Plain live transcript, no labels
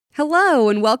Hello,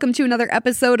 and welcome to another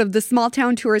episode of the Small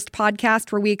Town Tourist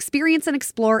Podcast, where we experience and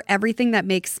explore everything that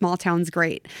makes small towns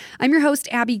great. I'm your host,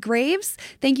 Abby Graves.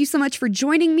 Thank you so much for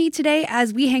joining me today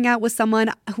as we hang out with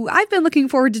someone who I've been looking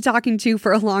forward to talking to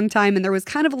for a long time, and there was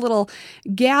kind of a little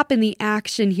gap in the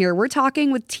action here. We're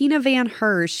talking with Tina Van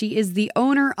Herr. She is the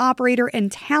owner, operator,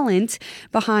 and talent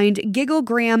behind Giggle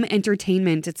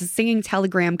Entertainment. It's a singing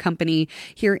telegram company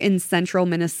here in central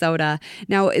Minnesota.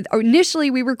 Now, initially,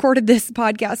 we recorded this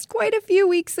podcast quite a few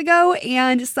weeks ago,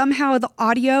 and somehow the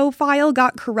audio file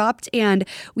got corrupt, and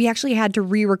we actually had to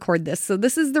re-record this. So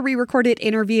this is the re-recorded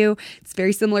interview. It's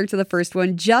very similar to the first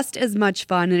one, just as much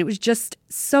fun, and it was just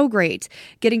so great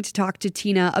getting to talk to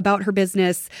Tina about her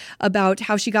business, about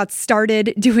how she got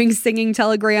started doing singing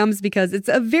telegrams, because it's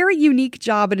a very unique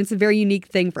job and it's a very unique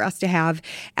thing for us to have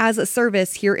as a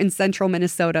service here in central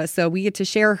Minnesota. So we get to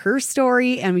share her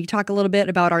story, and we talk a little bit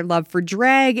about our love for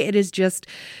drag. It is just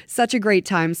such a great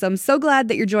time. So I'm so glad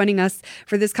that you're joining us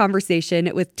for this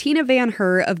conversation with Tina Van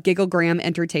Herr of Giggle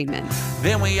Entertainment.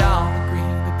 Then we all agree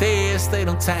that this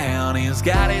little town has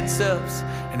got its ups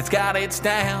and it's got its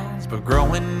downs, but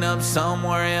growing up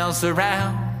somewhere else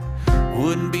around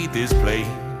wouldn't beat this place.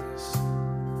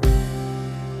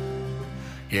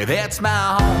 Yeah, that's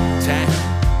my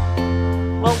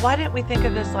hometown. Well, why didn't we think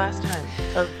of this last time?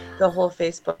 Of the whole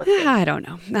Facebook thing? I don't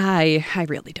know. I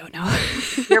really don't know.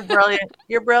 You're brilliant.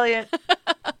 You're brilliant.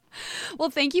 Well,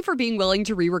 thank you for being willing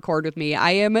to re-record with me.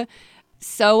 I am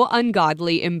so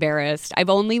ungodly embarrassed. I've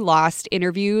only lost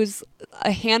interviews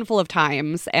a handful of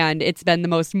times, and it's been the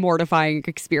most mortifying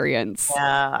experience.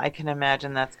 Yeah, I can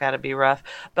imagine that's got to be rough.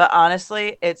 But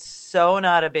honestly, it's so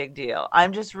not a big deal.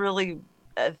 I'm just really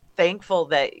thankful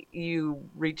that you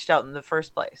reached out in the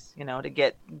first place,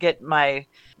 to get my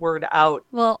word out.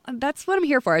 Well, that's what I'm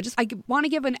here for. I want to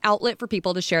give an outlet for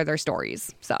people to share their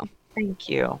stories. So thank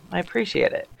you. I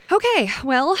appreciate it. Okay,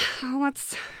 well,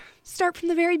 let's start from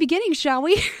the very beginning, shall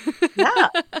we? Yeah.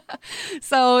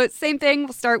 So same thing.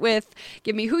 We'll start with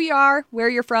give me who you are, where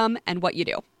you're from, and what you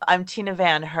do. I'm Tina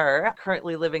Van Herr,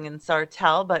 currently living in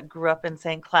Sartell, but grew up in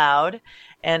St. Cloud.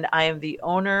 And I am the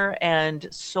owner and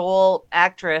sole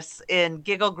actress in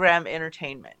Giggle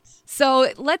Entertainment.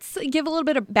 So let's give a little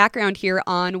bit of background here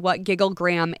on what Giggle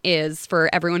is for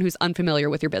everyone who's unfamiliar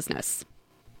with your business.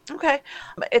 Okay.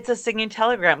 It's a singing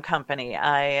telegram company.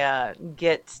 I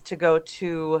get to go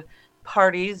to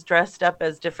parties dressed up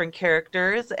as different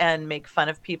characters and make fun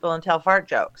of people and tell fart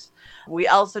jokes. We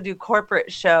also do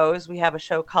corporate shows. We have a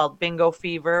show called Bingo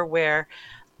Fever, where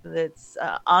it's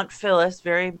Aunt Phyllis,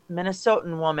 very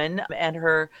Minnesotan woman, and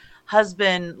her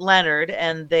husband Leonard,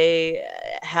 and they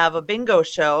have a bingo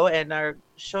show and are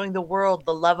showing the world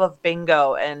the love of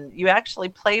bingo. And you actually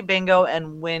play bingo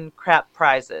and win crap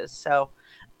prizes. So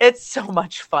it's so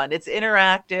much fun. It's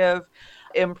interactive,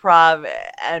 improv,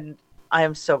 and I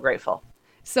am so grateful.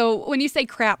 So when you say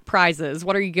crap prizes,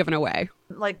 what are you giving away?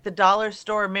 Like the dollar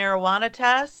store marijuana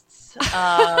tests.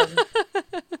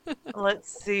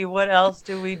 Let's see, what else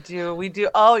do? You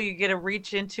get to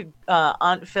reach into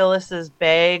Aunt Phyllis's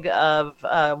bag of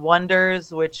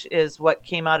wonders, which is what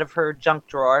came out of her junk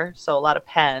drawer. So a lot of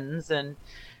pens and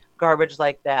garbage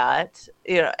like that.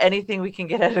 Anything we can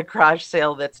get at a garage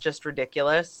sale that's just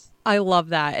ridiculous. I love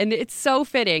that. And it's so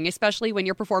fitting, especially when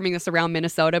you're performing this around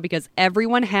Minnesota, because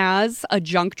everyone has a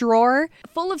junk drawer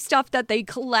full of stuff that they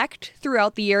collect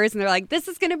throughout the years. And they're like, this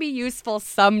is going to be useful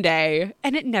someday.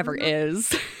 And it never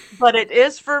is. But it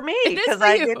is for me, because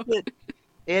I you. get it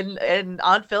in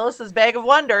Aunt Phyllis's bag of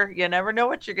wonder. You never know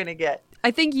what you're going to get.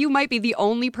 I think you might be the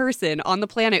only person on the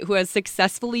planet who has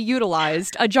successfully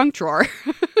utilized a junk drawer.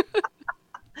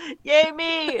 Yay,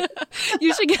 me!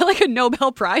 You should get like a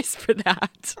Nobel Prize for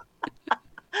that.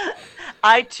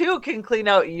 I, too, can clean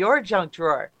out your junk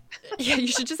drawer. Yeah, you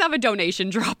should just have a donation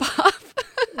drop off.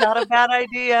 Not a bad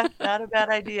idea. Not a bad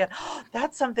idea.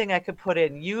 That's something I could put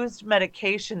in. Used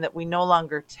medication that we no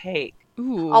longer take.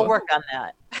 Ooh. I'll work on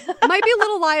that. Might be a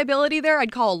little liability there.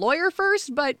 I'd call a lawyer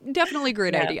first, but definitely a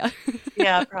great idea.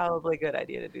 Yeah, probably a good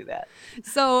idea to do that.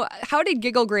 So how did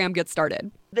Giggle get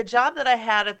started? The job that I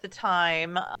had at the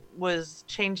time was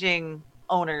changing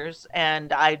owners,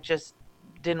 and I just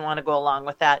didn't want to go along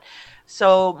with that.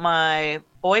 So my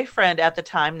boyfriend at the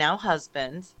time, now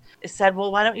husband, said,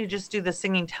 well, why don't you just do the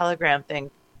singing telegram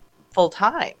thing full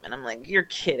time? And I'm like, you're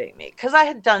kidding me. Because I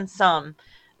had done some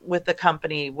with the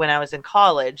company when I was in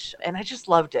college, and I just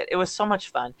loved it. It was so much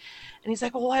fun. And he's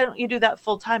like, well, why don't you do that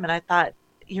full time? And I thought,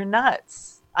 you're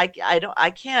nuts.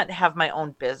 I can't have my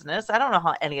own business. I don't know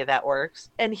how any of that works.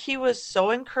 And he was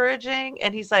so encouraging.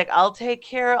 And he's like, I'll take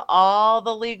care of all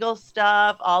the legal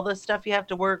stuff, all the stuff you have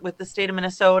to work with the state of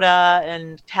Minnesota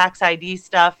and tax ID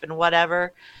stuff and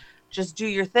whatever. Just do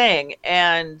your thing.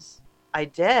 And I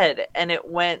did. And it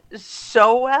went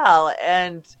so well.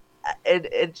 And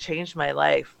it changed my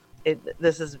life.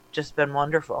 This has just been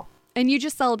wonderful. And you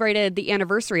just celebrated the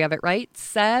anniversary of it, right?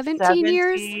 17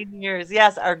 years? 17 years.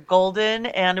 Yes, our golden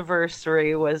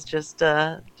anniversary was just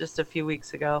a few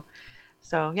weeks ago.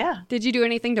 So, yeah. Did you do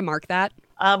anything to mark that?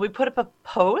 We put up a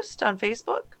post on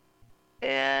Facebook,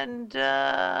 and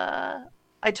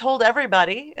I told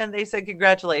everybody, and they said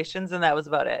congratulations, and that was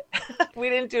about it. We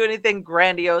didn't do anything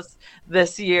grandiose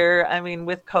this year. I mean,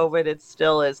 with COVID, it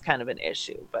still is kind of an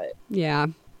issue, but... Yeah.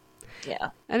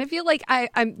 Yeah. And I feel like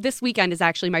I'm this weekend is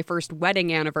actually my first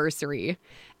wedding anniversary.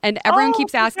 And everyone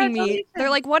keeps asking me,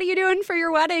 they're like, what are you doing for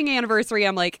your wedding anniversary?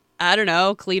 I'm like, I don't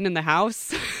know, cleaning the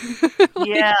house.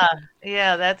 Yeah,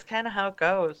 that's kind of how it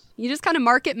goes. You just kind of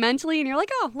mark it mentally and you're like,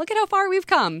 oh, look at how far we've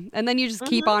come. And then you just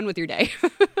keep on with your day.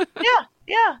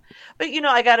 Yeah. But,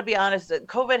 I got to be honest,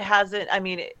 COVID hasn't, I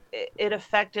mean, it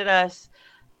affected us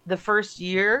the first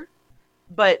year.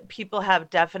 But people have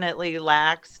definitely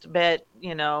laxed a bit,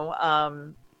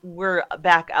 we're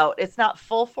back out. It's not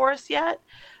full force yet,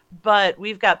 but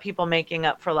we've got people making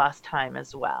up for lost time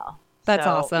as well. That's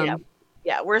awesome.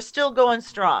 Yeah, we're still going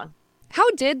strong.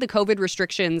 How did the COVID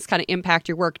restrictions kind of impact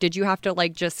your work? Did you have to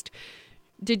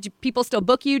did people still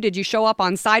book you? Did you show up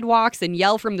on sidewalks and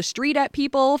yell from the street at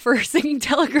people for singing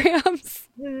telegrams?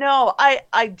 No,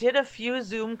 I did a few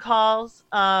Zoom calls,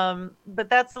 but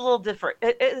that's a little different.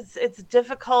 It's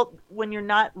difficult when you're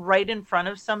not right in front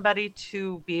of somebody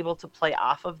to be able to play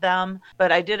off of them.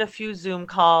 But I did a few Zoom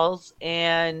calls,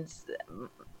 and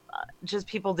just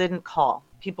people didn't call.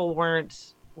 People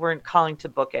weren't calling to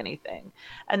book anything.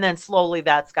 And then slowly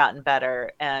that's gotten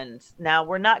better. And now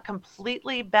we're not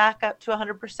completely back up to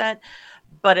 100%,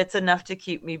 but it's enough to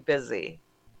keep me busy.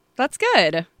 That's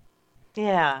good.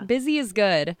 Yeah. Busy is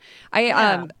good.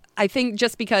 I think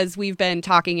just because we've been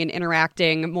talking and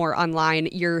interacting more online,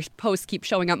 your posts keep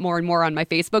showing up more and more on my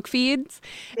Facebook feeds.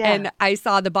 Yeah. And I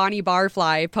saw the Bonnie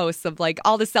Barfly posts of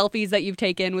all the selfies that you've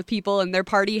taken with people and their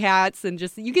party hats, and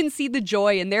just you can see the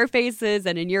joy in their faces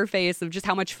and in your face of just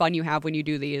how much fun you have when you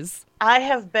do these. I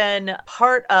have been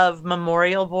part of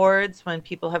memorial boards when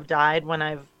people have died, when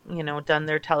I've, done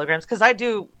their telegrams, because I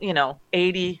do,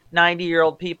 80,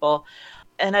 90-year-old people,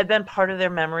 and I've been part of their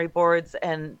memory boards.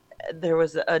 And there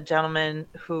was a gentleman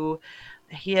who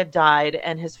he had died,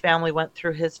 and his family went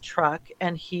through his truck,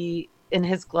 and he, in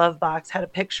his glove box, had a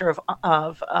picture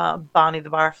of Bonnie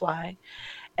the Barfly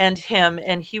and him,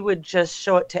 and he would just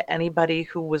show it to anybody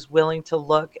who was willing to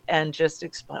look and just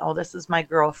explain, oh, this is my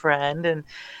girlfriend. And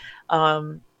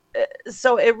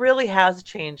so it really has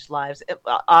changed lives.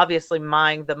 Obviously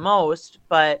mine the most,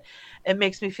 but it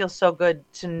makes me feel so good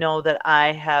to know that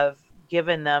I have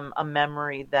given them a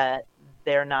memory that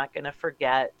they're not going to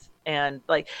forget. And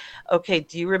okay,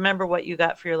 do you remember what you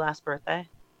got for your last birthday?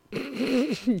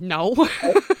 No.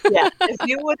 Yeah. If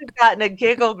you would have gotten a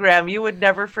Gigglegram, you would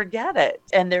never forget it.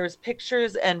 And there's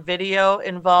pictures and video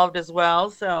involved as well.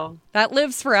 So that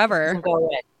lives forever. Go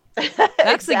away. That's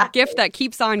exactly. A gift that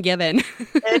keeps on giving.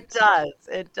 It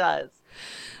does.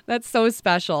 That's so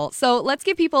special. So let's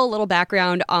give people a little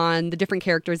background on the different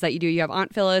characters that you do. You have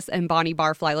Aunt Phyllis and Bonnie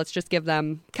Barfly. Let's just give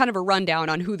them kind of a rundown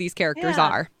on who these characters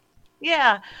are.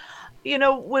 Yeah.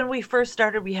 When we first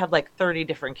started, we had 30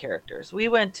 different characters. We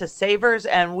went to Savers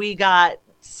and we got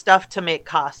stuff to make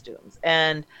costumes.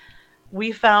 And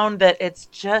we found that it's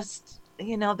just,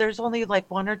 there's only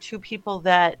one or two people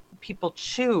that people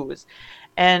choose.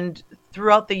 And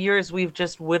throughout the years, we've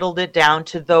just whittled it down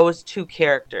to those two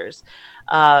characters.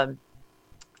 Aunt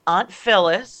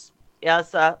Phyllis,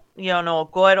 yes, good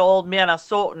old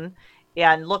Minnesotan,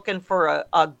 and looking for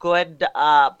a good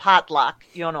potluck,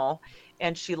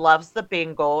 and she loves the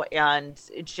bingo, and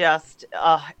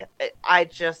I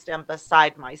just am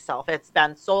beside myself. It's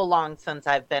been so long since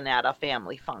I've been at a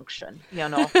family function,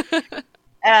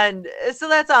 And so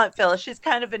that's Aunt Phyllis. She's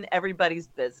kind of in everybody's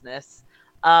business.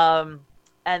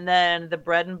 And then the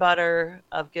bread and butter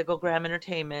of Gigglegram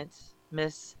Entertainment,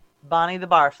 Miss Bonnie the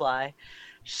Barfly.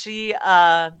 She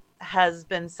has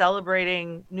been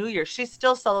celebrating New Year's. She's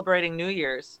still celebrating New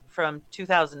Year's from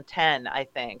 2010, I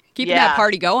think. Keeping that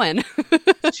party going.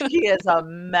 She is a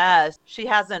mess. She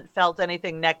hasn't felt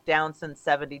anything neck down since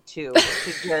 72.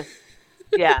 She just,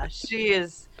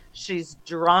 she's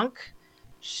drunk.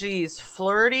 She's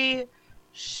flirty.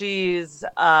 She's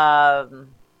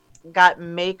got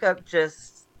makeup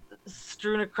just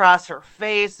strewn across her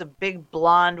face, a big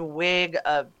blonde wig,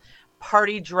 a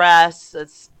party dress, a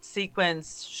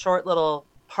sequins, short little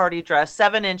party dress,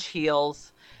 7-inch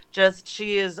heels. Just,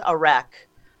 she is a wreck.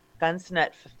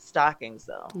 Guncenet stockings,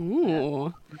 though.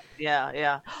 Ooh.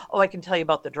 Yeah. Oh, I can tell you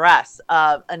about the dress.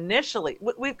 Initially,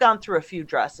 we've gone through a few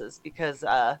dresses because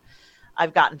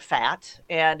I've gotten fat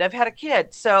and I've had a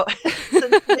kid. So since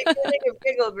the beginning of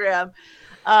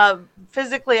Gigglegram,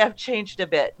 physically I've changed a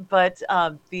bit. But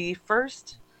the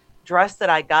first dress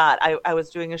that I got, I was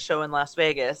doing a show in Las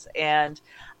Vegas, and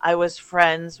I was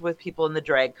friends with people in the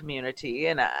drag community,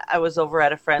 and I was over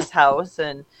at a friend's house,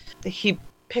 and he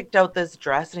picked out this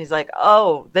dress and he's like,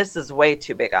 "Oh, this is way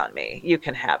too big on me. You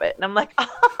can have it." And I'm like,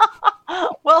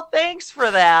 well, thanks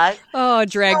for that. Oh,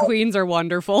 drag queens are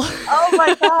wonderful. Oh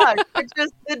my gosh.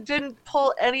 It didn't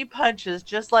pull any punches.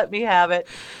 Just let me have it.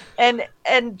 And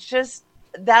just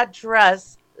that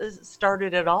dress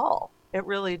started it all. It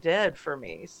really did for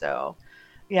me. So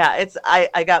yeah,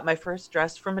 I got my first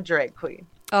dress from a drag queen.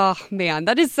 Oh man,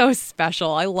 that is so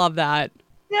special. I love that.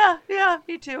 Yeah,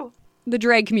 me too. The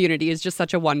drag community is just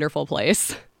such a wonderful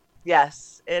place.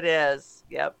 Yes, it is.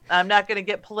 Yep. I'm not going to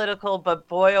get political, but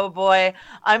boy, oh boy,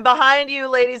 I'm behind you,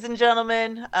 ladies and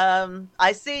gentlemen.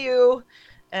 I see you.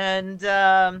 And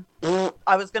I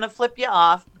was going to flip you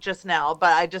off just now,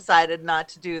 but I decided not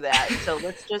to do that. So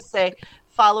let's just say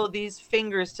follow these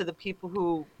fingers to the people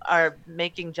who are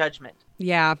making judgment.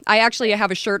 Yeah, I actually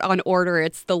have a shirt on order.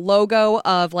 It's the logo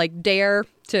of like Dare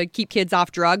to keep kids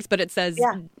off drugs, but it says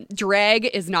drag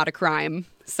is not a crime.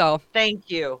 So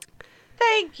thank you.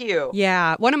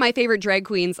 Yeah, one of my favorite drag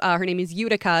queens, her name is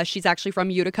Utica. She's actually from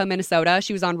Utica, Minnesota.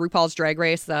 She was on RuPaul's Drag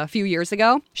Race a few years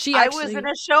ago. I was in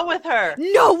a show with her.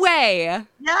 No way.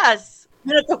 Yes.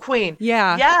 Utica Queen.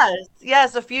 Yeah.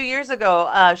 Yes. A few years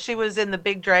ago, she was in the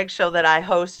big drag show that I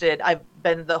hosted. I've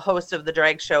been the host of the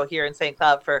drag show here in St.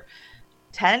 Cloud for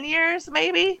 10 years,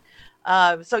 maybe.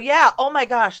 So yeah, oh my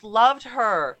gosh, loved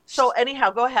her. So anyhow,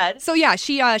 go ahead. So yeah,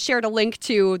 she shared a link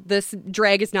to this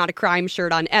Drag is Not a Crime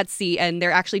shirt on Etsy, and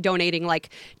they're actually donating like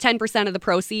 10% of the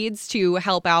proceeds to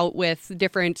help out with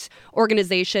different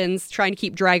organizations trying to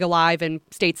keep drag alive in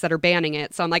states that are banning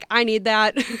it. So I'm like, I need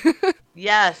that.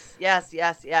 Yes.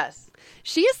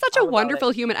 She is such a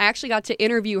wonderful human. I actually got to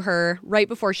interview her right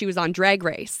before she was on Drag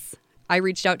Race. I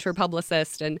reached out to her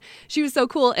publicist, and she was so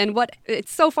cool. And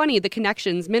it's so funny, the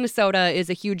connections. Minnesota is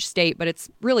a huge state, but it's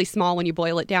really small when you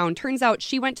boil it down. Turns out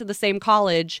she went to the same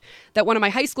college that one of my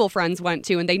high school friends went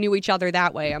to, and they knew each other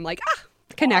that way. I'm like,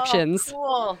 connections.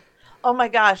 Oh, cool. Oh my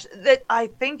gosh. I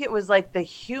think it was like the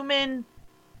human,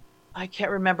 I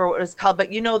can't remember what it was called, but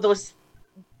you know those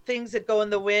things that go in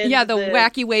the wind? Yeah, the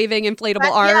wacky waving inflatable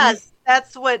arm. Yes,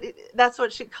 that's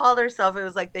what she called herself. It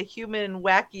was like the human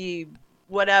wacky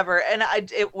whatever, and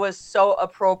it was so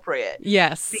appropriate.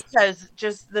 Yes, because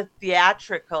just the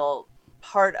theatrical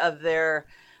part of their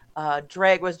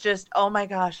drag was just, oh my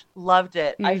gosh, loved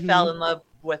it. I fell in love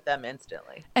with them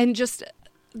instantly. And just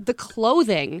the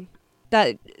clothing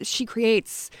that she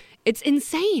creates, it's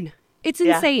insane. It's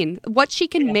insane. What she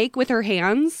can make with her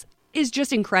hands is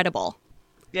just incredible.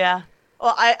 Yeah.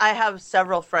 Well, I have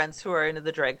several friends who are into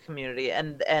the drag community,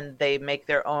 and they make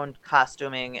their own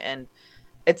costuming, and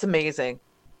it's amazing.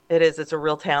 It is. It's a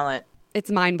real talent. It's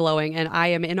mind-blowing, and I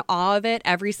am in awe of it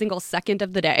every single second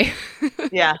of the day.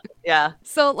 Yeah.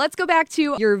 So let's go back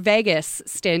to your Vegas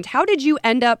stint. How did you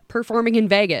end up performing in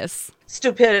Vegas?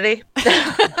 Stupidity.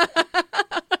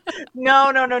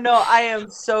 No. I am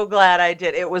so glad I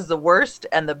did. It was the worst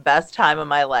and the best time of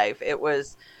my life. It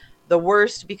was the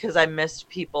worst because I missed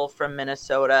people from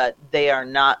Minnesota. They are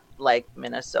not like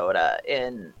Minnesota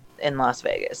in Las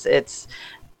Vegas. It's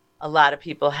a lot of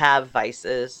people have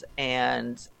vices,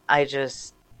 and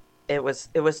it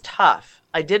was tough.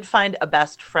 I did find a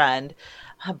best friend,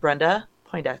 Brenda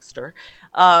Poindexter,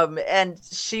 and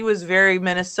she was very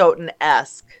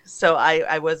Minnesotan-esque. So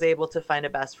I was able to find a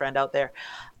best friend out there.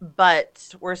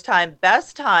 But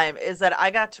best time is that I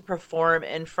got to perform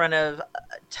in front of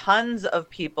tons of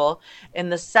people in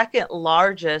the second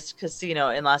largest casino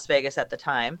in Las Vegas at the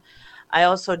time. I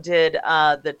also did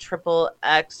the Triple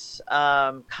X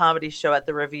comedy show at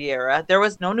the Riviera. There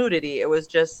was no nudity. It was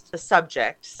just the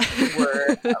subjects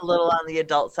were a little on the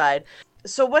adult side.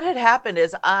 So what had happened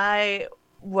is I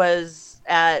was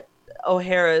at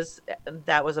O'Hara's.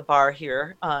 That was a bar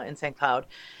here in St. Cloud.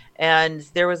 And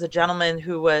there was a gentleman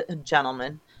who was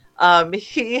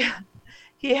he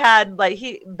had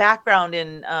background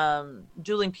in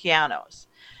dueling pianos.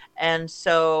 And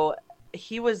so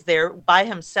he was there by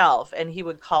himself, and he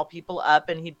would call people up,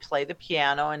 and he'd play the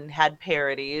piano and had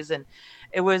parodies, and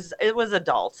it was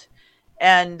adult.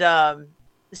 And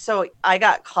so I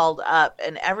got called up,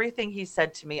 and everything he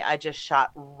said to me, I just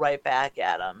shot right back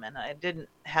at him. And I didn't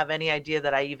have any idea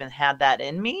that I even had that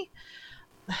in me.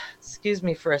 Excuse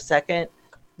me for a second.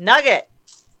 Nugget.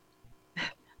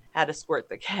 Had to squirt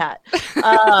the cat.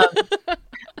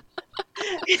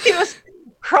 He was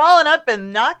crawling up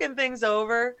and knocking things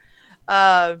over.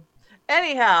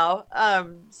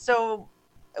 So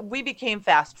we became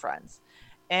fast friends.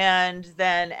 And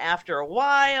then after a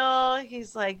while,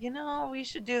 he's like, we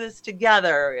should do this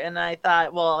together. And I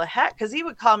thought, well, heck, because he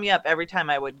would call me up every time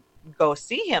I would go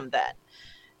see him then.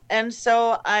 And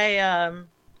so I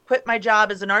quit my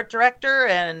job as an art director,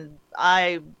 and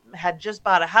I had just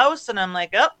bought a house, and I'm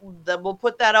like, we'll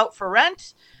put that out for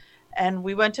rent. And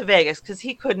we went to Vegas because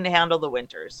he couldn't handle the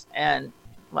winters. And,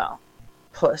 well,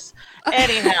 puss.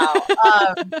 Anyhow,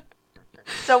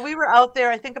 so we were out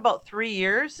there, I think, about 3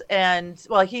 years. And,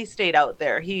 well, he stayed out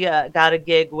there. He got a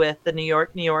gig with the New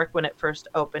York when it first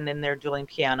opened in their dueling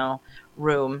piano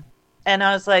room. And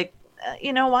I was like,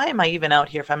 why am I even out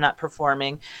here if I'm not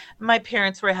performing? My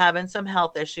parents were having some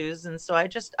health issues. And so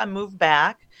I moved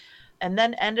back. And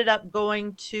then ended up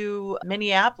going to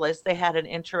Minneapolis. They had an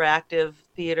interactive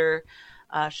theater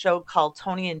show called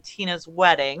Tony and Tina's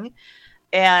Wedding.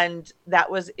 And that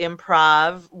was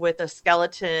improv with a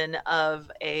skeleton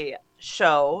of a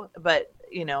show. But,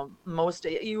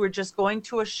 you were just going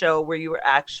to a show where you were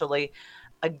actually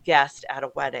a guest at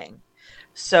a wedding.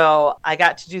 So I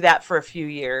got to do that for a few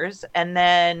years. And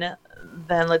then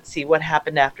let's see what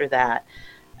happened after that.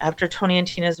 After Tony and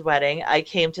Tina's Wedding, I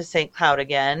came to St. Cloud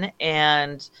again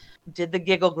and did the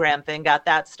Giggle thing, got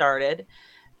that started.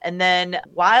 And then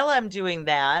while I'm doing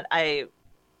that, I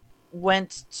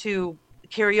went to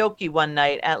karaoke one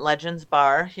night at Legends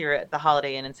Bar here at the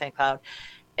Holiday Inn in St. Cloud.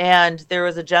 And there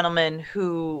was a gentleman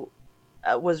who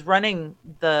was running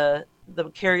the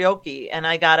karaoke. And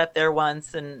I got up there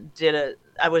once and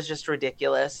I was just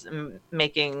ridiculous,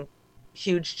 making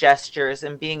huge gestures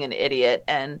and being an idiot.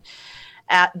 And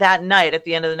at that night, at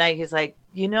the end of the night, he's like,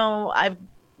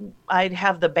 I'd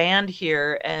have the band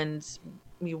here, and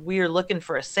we're looking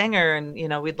for a singer, and,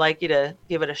 we'd like you to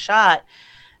give it a shot.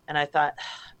 And I thought,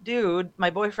 dude, my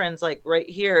boyfriend's like right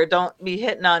here. Don't be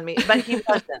hitting on me. But he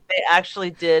wasn't. They actually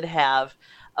did have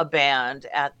a band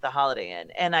at the Holiday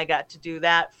Inn. And I got to do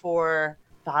that for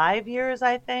 5 years,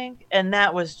 I think. And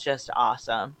that was just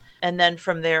awesome. And then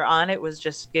from there on, it was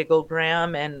just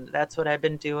Gigglegram, and that's what I've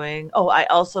been doing. Oh, I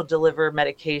also deliver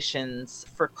medications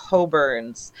for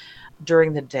Coburns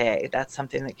during the day. That's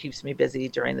something that keeps me busy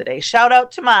during the day. Shout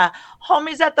out to my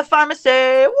homies at the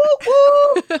pharmacy. Woo,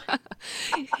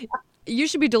 woo. You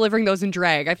should be delivering those in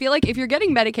drag. I feel like if you're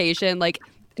getting medication, like,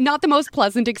 not the most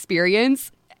pleasant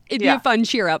experience, it'd be a fun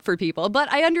cheer up for people.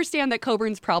 But I understand that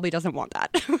Coburn's probably doesn't want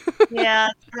that. Yeah,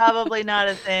 it's probably not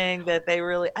a thing that they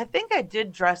really... I think I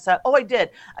did dress up. Oh, I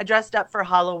did. I dressed up for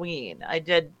Halloween. I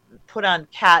did put on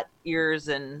cat ears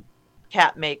and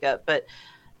cat makeup, but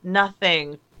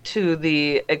nothing to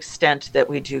the extent that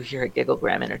we do here at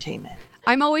Gigglegram Entertainment.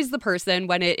 I'm always the person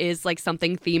when it is like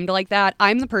something themed like that.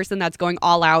 I'm the person that's going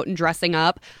all out and dressing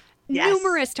up. Yes.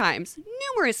 Numerous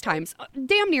times,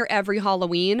 damn near every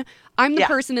Halloween. I'm the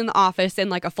person in the office in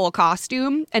like a full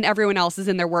costume, and everyone else is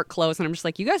in their work clothes, and I'm just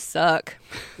like, you guys suck.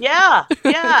 Yeah,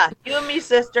 you and me,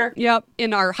 sister. Yep.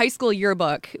 In our high school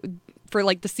yearbook, for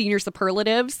like the senior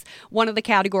superlatives, one of the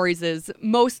categories is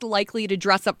most likely to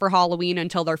dress up for Halloween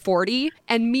until they're 40.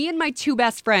 And me and my two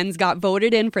best friends got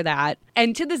voted in for that.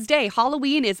 And to this day,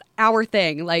 Halloween is our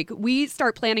thing. Like, we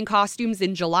start planning costumes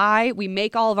in July. We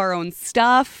make all of our own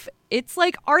stuff. It's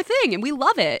like our thing, and we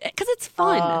love it because it's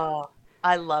fun. Oh,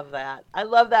 I love that. I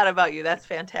love that about you. That's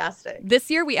fantastic. This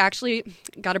year, we actually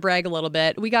got to brag a little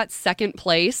bit. We got second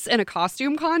place in a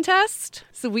costume contest.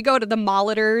 So we go to the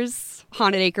Molitor's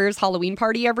Haunted Acres Halloween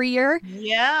party every year.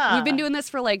 Yeah. We've been doing this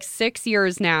for like 6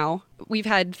 years now. We've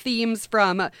had themes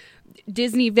from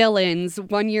Disney villains.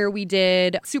 One year we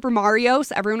did Super Mario,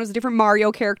 so everyone was a different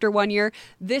Mario character one year.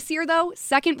 This year, though,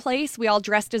 second place, we all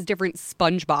dressed as different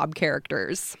SpongeBob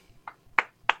characters.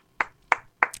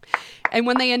 And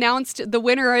when they announced the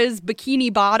winner as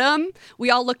Bikini Bottom, we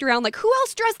all looked around like, who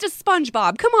else dressed as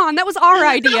SpongeBob? Come on, that was our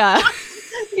idea.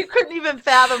 You couldn't even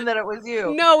fathom that it was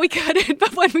you. No, we couldn't.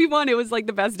 But when we won, it was like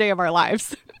the best day of our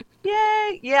lives.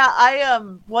 Yay. Yeah, I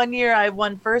one year I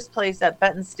won first place at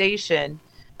Benton Station.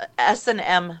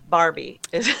 S&M Barbie.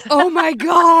 Oh my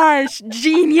gosh,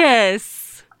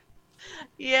 genius.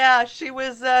 Yeah, she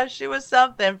was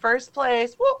something. First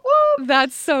place. Woo woo.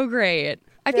 That's so great.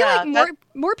 I feel like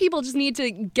more people just need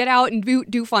to get out and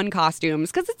do fun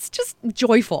costumes because it's just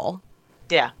joyful.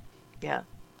 Yeah.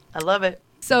 I love it.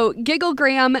 So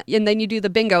Gigglegram, and then you do the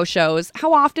bingo shows.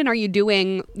 How often are you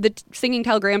doing the singing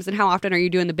telegrams, and how often are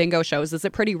you doing the bingo shows? Is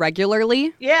it pretty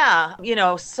regularly? Yeah.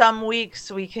 Some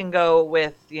weeks we can go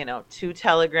with, 2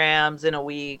 telegrams in a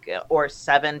week or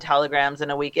 7 telegrams in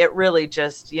a week. It really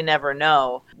just, you never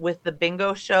know. With the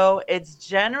bingo show, it's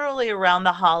generally around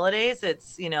the holidays.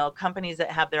 It's, companies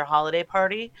that have their holiday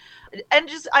party. And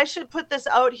I should put this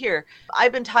out here.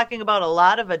 I've been talking about a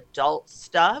lot of adult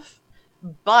stuff,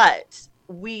 but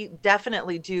we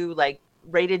definitely do like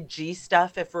rated G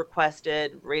stuff if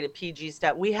requested, rated PG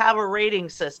stuff. We have a rating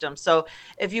system. So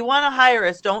if you want to hire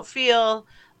us, don't feel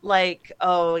like,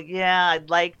 oh yeah, I'd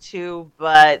like to,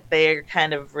 but they're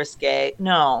kind of risque.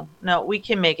 No, we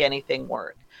can make anything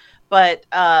work. But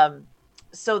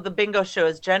so the bingo show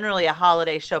is generally a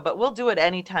holiday show, but we'll do it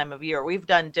any time of year. We've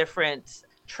done different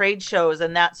trade shows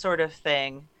and that sort of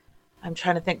thing. I'm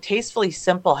trying to think. Tastefully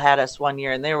Simple had us one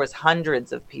year, and there was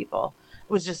hundreds of people. It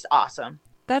was just awesome.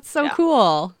 That's so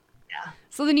cool. Yeah.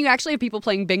 So then you actually have people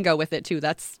playing bingo with it too.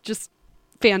 That's just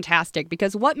fantastic,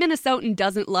 because what Minnesotan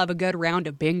doesn't love a good round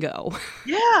of bingo?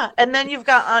 Yeah. And then you've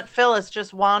got Aunt Phyllis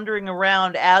just wandering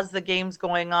around as the game's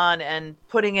going on and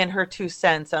putting in her 2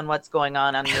 cents on what's going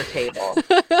on your table.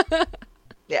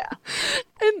 Yeah.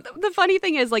 And the funny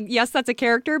thing is, like, yes, that's a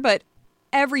character, but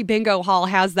every bingo hall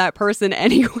has that person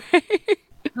anyway.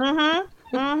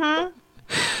 Mm-hmm. Mm-hmm.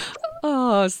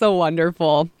 Oh, so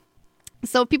wonderful.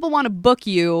 So if people want to book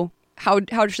you, how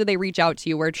should they reach out to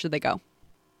you? Where should they go?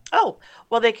 Oh,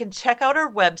 well, they can check out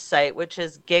our website, which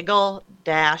is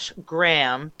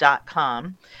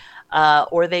giggle-gram.com,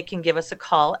 or they can give us a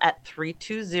call at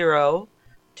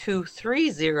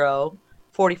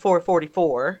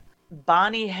 320-230-4444.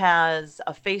 Bonnie has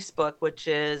a Facebook, which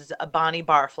is a Bonnie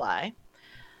Barfly.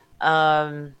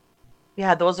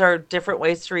 Yeah, those are different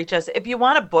ways to reach us. If you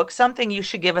want to book something, you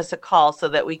should give us a call so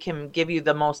that we can give you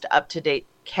the most up-to-date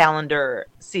calendar,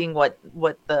 seeing what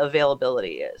the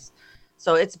availability is.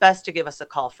 So it's best to give us a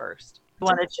call first. You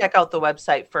want to check out the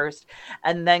website first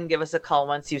and then give us a call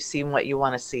once you've seen what you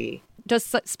want to see.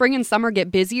 Does spring and summer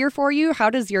get busier for you?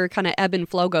 How does your kind of ebb and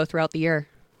flow go throughout the year?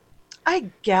 I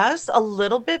guess a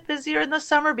little bit busier in the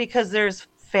summer because there's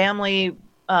family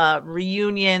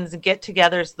reunions,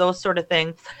 get-togethers, those sort of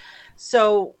things.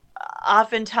 So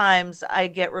oftentimes I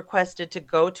get requested to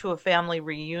go to a family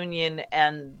reunion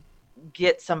and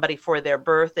get somebody for their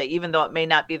birthday, even though it may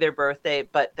not be their birthday,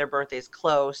 but their birthday's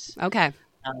close. Okay.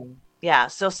 Yeah.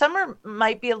 So summer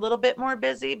might be a little bit more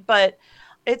busy, but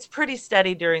it's pretty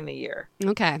steady during the year.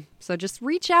 Okay. So just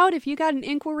reach out if you got an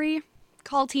inquiry.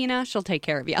 Call Tina. She'll take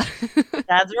care of you.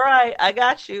 That's right. I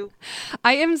got you.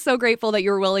 I am so grateful that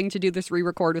you're willing to do this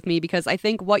re-record with me, because I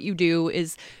think what you do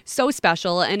is so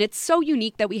special, and it's so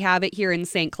unique that we have it here in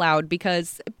St. Cloud,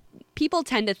 because people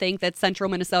tend to think that central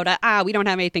Minnesota, we don't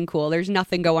have anything cool. There's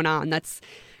nothing going on. That's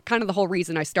kind of the whole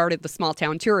reason I started the Small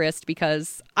Town Tourist,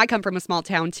 because I come from a small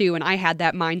town too, and I had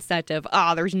that mindset of,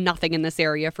 there's nothing in this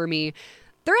area for me.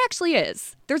 There actually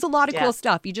is. There's a lot of cool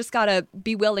stuff. You just got to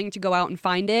be willing to go out and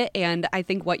find it. And I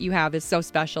think what you have is so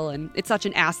special, and it's such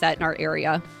an asset in our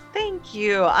area. Thank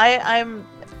you. I'm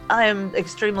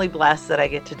extremely blessed that I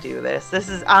get to do this. This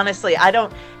is honestly, I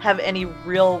don't have any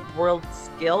real world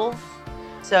skills.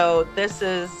 So this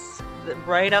is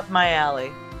right up my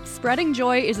alley. Spreading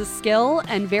joy is a skill,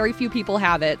 and very few people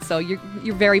have it. So you're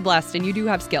very blessed, and you do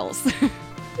have skills.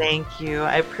 Thank you.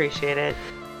 I appreciate it.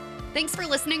 Thanks for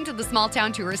listening to the Small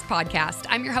Town Tourist Podcast.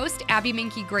 I'm your host, Abby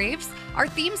Minky Graves. Our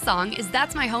theme song is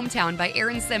That's My Hometown by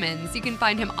Aaron Simmons. You can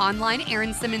find him online,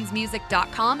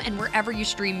 aaronsimmonsmusic.com, and wherever you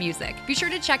stream music. Be sure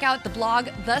to check out the blog,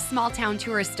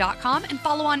 thesmalltowntourist.com, and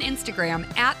follow on Instagram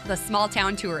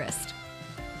 @thesmalltowntourist.